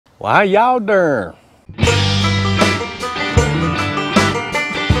Well, how y'all doing?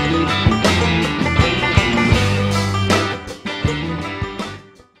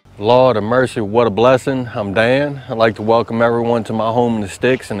 Lord of mercy, what a blessing. I'm Dan. I'd like to welcome everyone to my home in the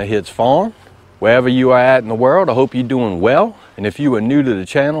sticks and the Hits farm. Wherever you are at in the world, I hope you're doing well. And if you are new to the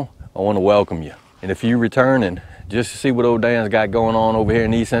channel, I want to welcome you. And if you return and just to see what old Dan's got going on over here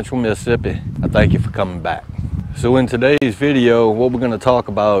in East Central Mississippi, I thank you for coming back. So in today's video, what we're going to talk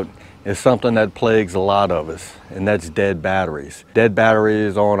about is something that plagues a lot of us, and that's dead batteries. Dead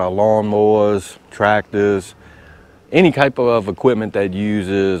batteries on our lawnmowers, tractors, any type of equipment that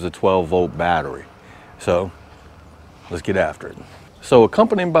uses a 12-volt battery. So let's get after it. So a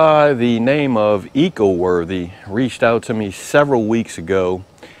company by the name of EcoWorthy reached out to me several weeks ago,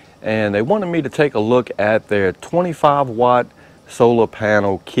 and they wanted me to take a look at their 25-watt solar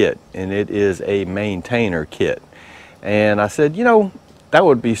panel kit, and it is a maintainer kit. And I said, you know, that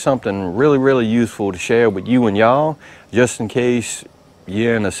would be something really useful to share with you and y'all, just in case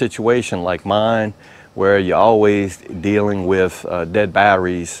you're in a situation like mine where you're always dealing with dead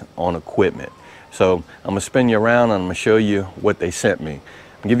batteries on equipment. So I'm gonna spin you around and I'm gonna show you what they sent me.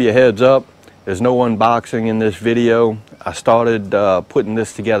 I'll give you a heads up, there's no unboxing in this video. I started putting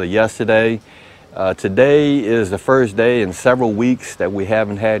this together yesterday. Today is the first day in several weeks that we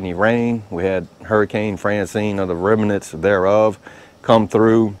haven't had any rain. We had Hurricane Francine, or the remnants thereof, come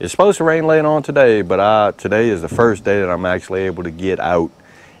through. It's supposed to rain later on today, but today is the first day that I'm actually able to get out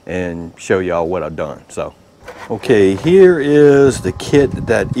and show y'all what I've done. So, okay, here is the kit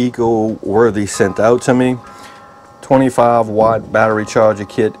that EcoWorthy sent out to me. 25-watt battery charger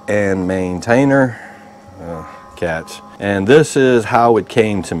kit and maintainer. Cats. And this is how it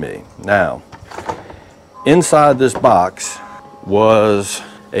came to me. Now, inside this box was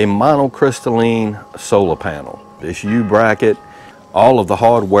a monocrystalline solar panel. This U-bracket, all of the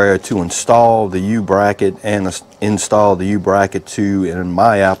hardware to install the U-bracket and install the U-bracket to, in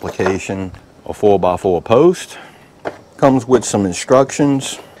my application, a 4x4 post. Comes with some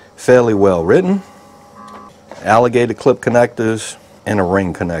instructions, fairly well written, alligator clip connectors, and a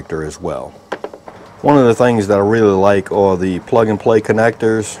ring connector as well. One of the things that I really like are the plug-and-play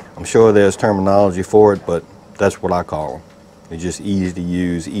connectors. I'm sure there's terminology for it, but that's what I call them. They're just easy to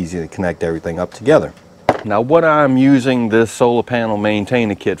use, easy to connect everything up together. Now what I'm using this solar panel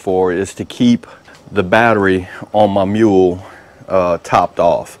maintainer kit for is to keep the battery on my mule topped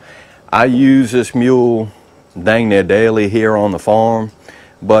off. I use this mule dang near daily here on the farm,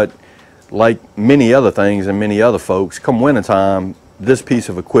 but like many other things and many other folks, come wintertime, this piece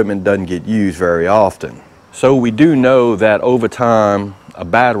of equipment doesn't get used very often. So we do know that over time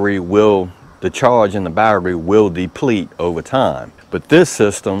the charge in the battery will deplete over time. But this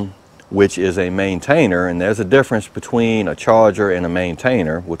system, which is a maintainer, and there's a difference between a charger and a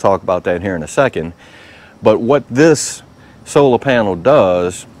maintainer. We'll talk about that here in a second. But what this solar panel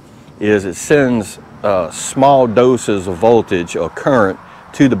does is it sends small doses of voltage or current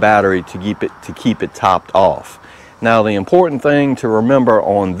to the battery to keep it topped off. Now the important thing to remember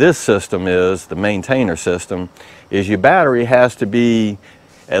on this system is, the maintainer system, is your battery has to be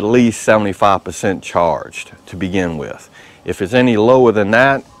at least 75% charged to begin with. If it's any lower than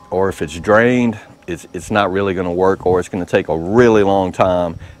that, or if it's drained, it's not really going to work, or it's going to take a really long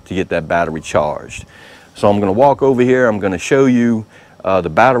time to get that battery charged. So I'm going to walk over here, I'm going to show you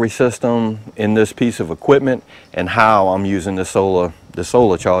the battery system in this piece of equipment and how I'm using the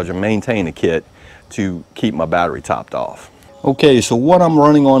solar charger maintainer kit to keep my battery topped off. Okay, so what I'm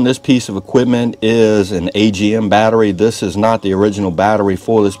running on this piece of equipment is an AGM battery. This is not the original battery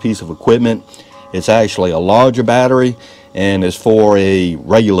for this piece of equipment. It's actually a larger battery and it's for a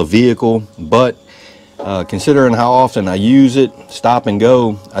regular vehicle, but considering how often I use it, stop and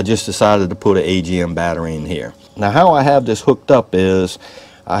go, I just decided to put an AGM battery in here. Now how I have this hooked up is,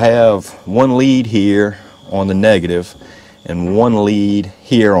 I have one lead here on the negative and one lead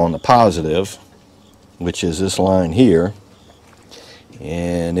here on the positive, which is this line here,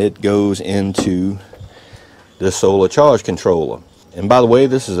 and it goes into this solar charge controller. And by the way,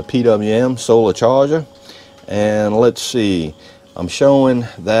 this is a PWM solar charger, and let's see, I'm showing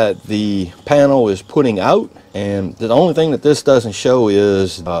that the panel is putting out, and the only thing that this doesn't show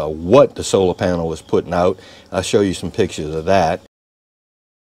is what the solar panel is putting out. I'll show you some pictures of that.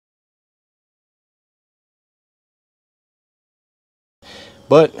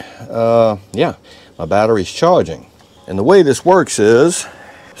 But yeah, my battery's charging. And the way this works is,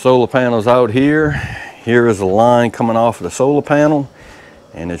 solar panel's out here. Here is the line coming off of the solar panel,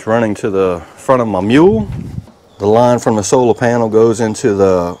 and it's running to the front of my mule. The line from the solar panel goes into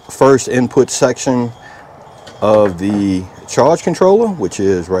the first input section of the charge controller, which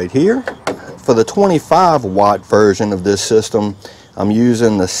is right here. For the 25 watt version of this system, I'm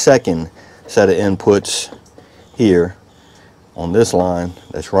using the second set of inputs here on this line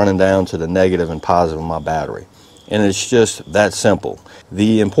that's running down to the negative and positive of my battery. And it's just that simple.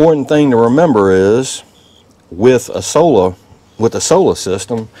 The important thing to remember is with a solar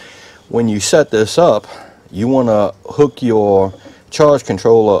system, when you set this up, you want to hook your charge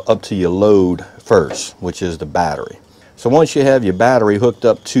controller up to your load first, which is the battery. So once you have your battery hooked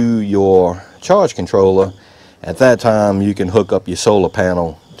up to your charge controller, at that time you can hook up your solar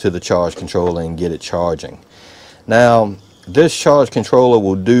panel to the charge controller and get it charging. Now this charge controller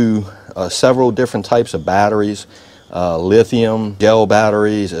will do several different types of batteries, lithium, gel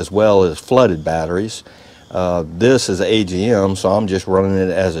batteries, as well as flooded batteries. This is an AGM, so I'm just running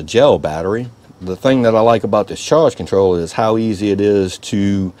it as a gel battery. The thing that I like about this charge controller is how easy it is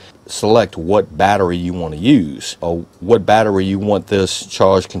to select what battery you want to use, or what battery you want this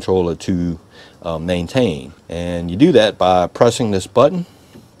charge controller to maintain. And you do that by pressing this button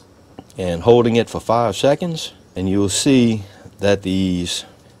and holding it for 5 seconds, and you'll see that these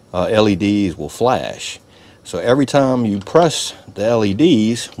LEDs will flash. So every time you press the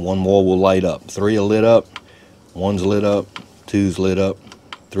LEDs, one more will light up. 3 are lit up, 1's lit up, 2's lit up,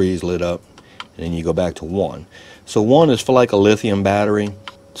 3's lit up, and then you go back to 1. So 1 is for like a lithium battery,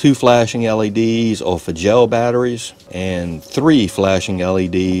 2 flashing LEDs are for gel batteries, and 3 flashing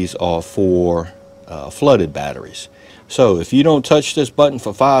LEDs are for flooded batteries. So if you don't touch this button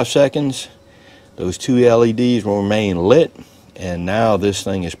for 5 seconds, those 2 LEDs will remain lit, and now this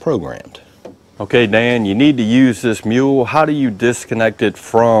thing is programmed. Okay, Dan, you need to use this mule. How do you disconnect it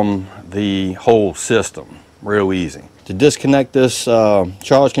from the whole system? Real easy. To disconnect this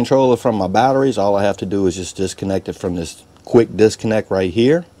charge controller from my batteries, all I have to do is just disconnect it from this quick disconnect right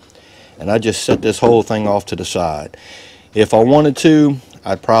here, and I just set this whole thing off to the side. If I wanted to,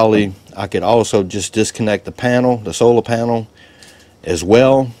 I could also just disconnect the panel, the solar panel as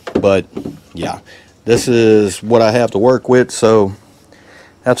well, but yeah, this is what I have to work with, so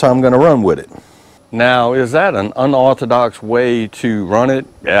that's how I'm going to run with it. Now, is that an unorthodox way to run it?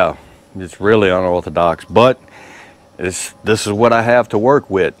 Yeah, it's really unorthodox, but this is what I have to work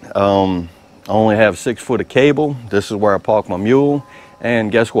with. I only have 6 foot of cable. This is where I park my mule,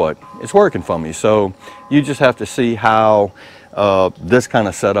 and guess what? It's working for me. So you just have to see how this kind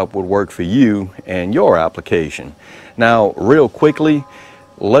of setup would work for you and your application. Now, real quickly,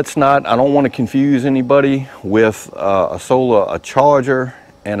 I don't want to confuse anybody with a charger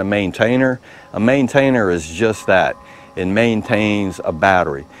and a maintainer. A maintainer is just that. It maintains a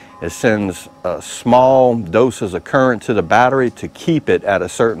battery. It sends small doses of current to the battery to keep it at a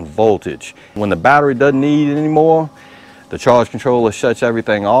certain voltage. When the battery doesn't need it anymore, the charge controller shuts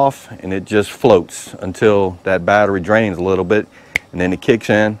everything off and it just floats until that battery drains a little bit, and then it kicks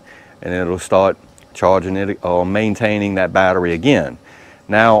in and it'll start charging it or maintaining that battery again.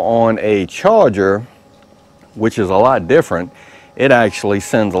 Now on a charger, which is a lot different, it actually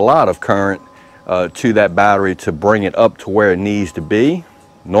sends a lot of current to that battery to bring it up to where it needs to be,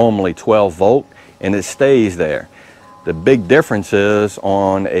 normally 12 volt, and it stays there. The big difference is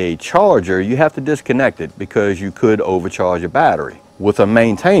on a charger, you have to disconnect it because you could overcharge a battery. With a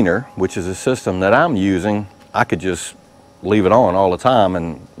maintainer, which is a system that I'm using, I could just leave it on all the time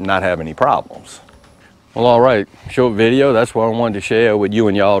and not have any problems. Well, all right, short video. That's what I wanted to share with you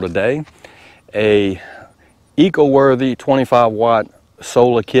and y'all today. A eco-worthy 25 watt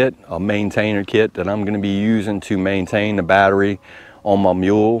solar kit, a maintainer kit that I'm going to be using to maintain the battery on my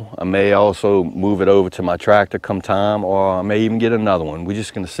mule. I may also move it over to my tractor come time, or I may even get another one. We're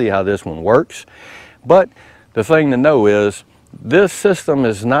just going to see how this one works. But the thing to know is this system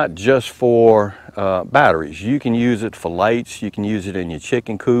is not just for batteries. You can use it for lights, you can use it in your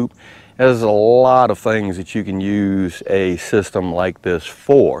chicken coop. There's a lot of things that you can use a system like this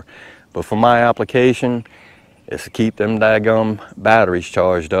for. But for my application, it's to keep them daggum batteries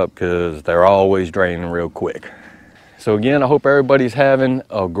charged up because they're always draining real quick. So again, I hope everybody's having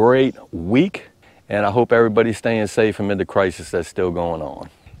a great week, and I hope everybody's staying safe amid the crisis that's still going on.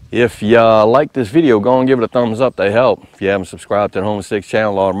 If you like this video, go and give it a thumbs up. They help. If you haven't subscribed to the Home and Sticks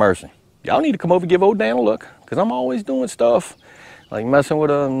channel, Lord of mercy. Y'all need to come over and give old Dan a look, because I'm always doing stuff like messing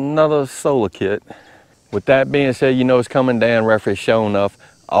with another solar kit. With that being said, you know it's coming. Dan Referee sure enough,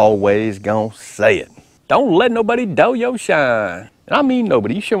 always gonna say it. Don't let nobody dull your shine. And I mean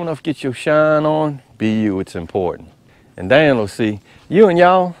nobody. You sure enough get your shine on. Be you, it's important. And Dan will see you and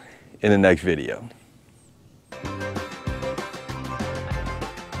y'all in the next video.